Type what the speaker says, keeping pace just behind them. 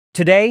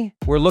Today,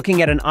 we're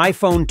looking at an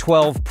iPhone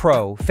 12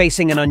 Pro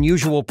facing an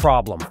unusual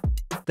problem.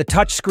 The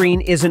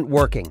touchscreen isn't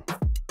working.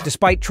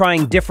 Despite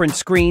trying different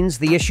screens,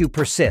 the issue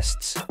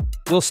persists.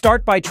 We'll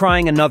start by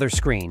trying another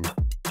screen.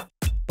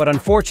 But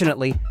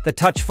unfortunately, the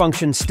touch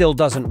function still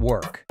doesn't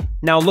work.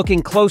 Now,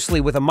 looking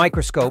closely with a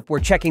microscope, we're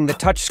checking the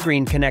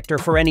touchscreen connector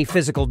for any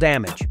physical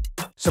damage.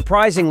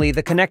 Surprisingly,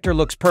 the connector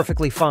looks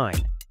perfectly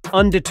fine.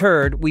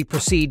 Undeterred, we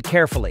proceed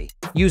carefully,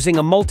 using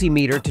a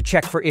multimeter to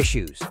check for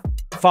issues.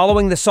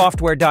 Following the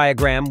software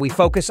diagram, we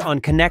focus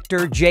on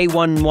connector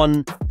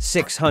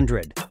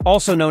J11600,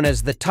 also known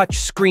as the touch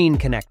screen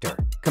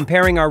connector.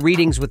 Comparing our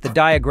readings with the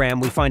diagram,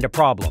 we find a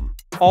problem.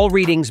 All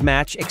readings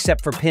match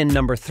except for pin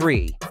number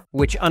 3,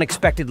 which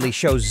unexpectedly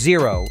shows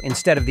 0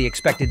 instead of the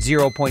expected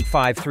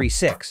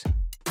 0.536.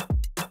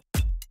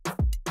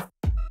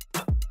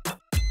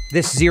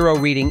 This 0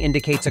 reading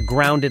indicates a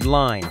grounded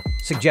line,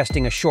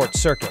 suggesting a short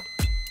circuit.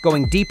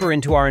 Going deeper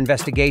into our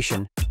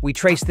investigation, we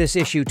trace this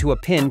issue to a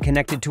pin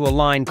connected to a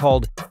line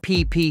called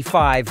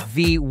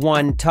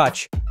PP5V1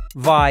 Touch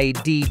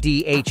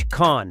VDDH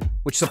Con,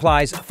 which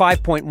supplies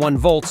 5.1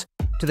 volts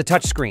to the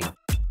touchscreen.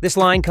 This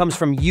line comes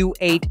from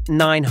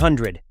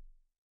U8900,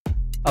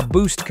 a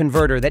boost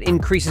converter that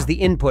increases the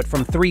input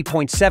from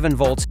 3.7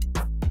 volts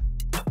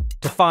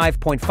to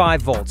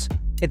 5.5 volts.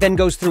 It then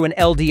goes through an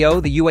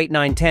LDO, the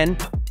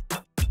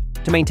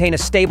U8910, to maintain a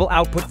stable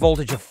output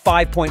voltage of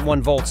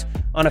 5.1 volts,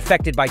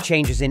 unaffected by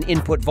changes in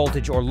input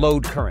voltage or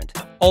load current.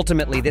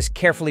 Ultimately, this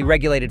carefully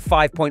regulated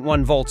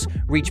 5.1 volts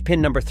reach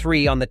pin number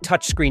 3 on the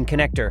touchscreen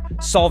connector,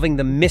 solving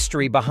the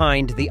mystery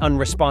behind the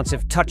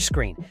unresponsive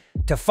touchscreen.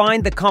 To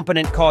find the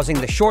component causing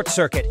the short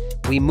circuit,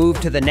 we move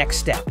to the next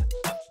step.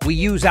 We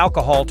use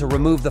alcohol to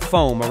remove the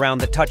foam around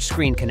the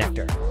touchscreen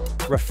connector.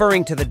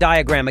 Referring to the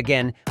diagram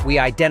again, we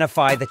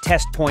identify the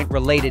test point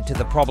related to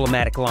the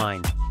problematic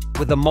line.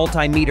 With the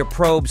multimeter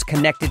probes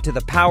connected to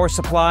the power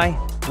supply,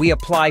 we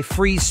apply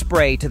freeze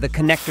spray to the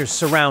connector's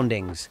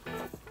surroundings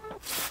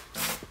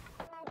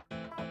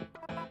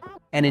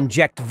and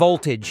inject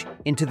voltage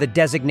into the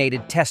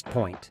designated test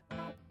point.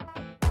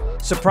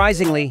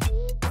 Surprisingly,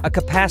 a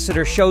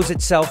capacitor shows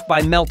itself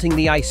by melting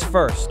the ice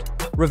first,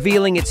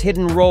 revealing its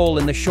hidden role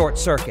in the short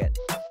circuit.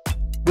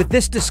 With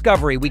this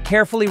discovery, we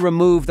carefully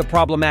remove the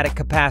problematic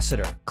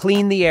capacitor,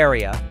 clean the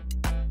area,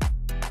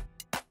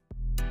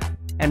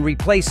 and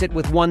replace it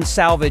with one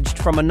salvaged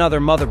from another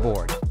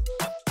motherboard.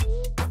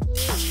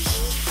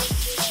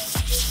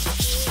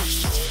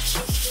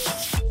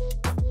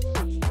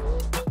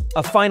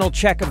 A final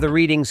check of the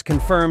readings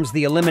confirms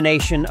the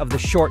elimination of the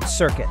short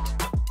circuit.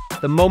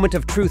 The moment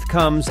of truth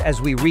comes as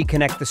we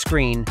reconnect the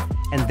screen,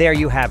 and there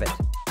you have it.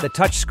 The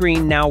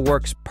touchscreen now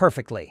works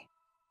perfectly.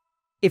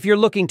 If you're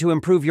looking to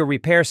improve your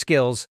repair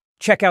skills,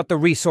 check out the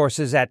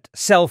resources at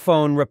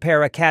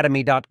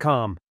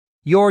cellphonerepairacademy.com.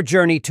 Your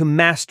journey to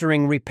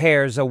mastering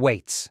repairs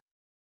awaits.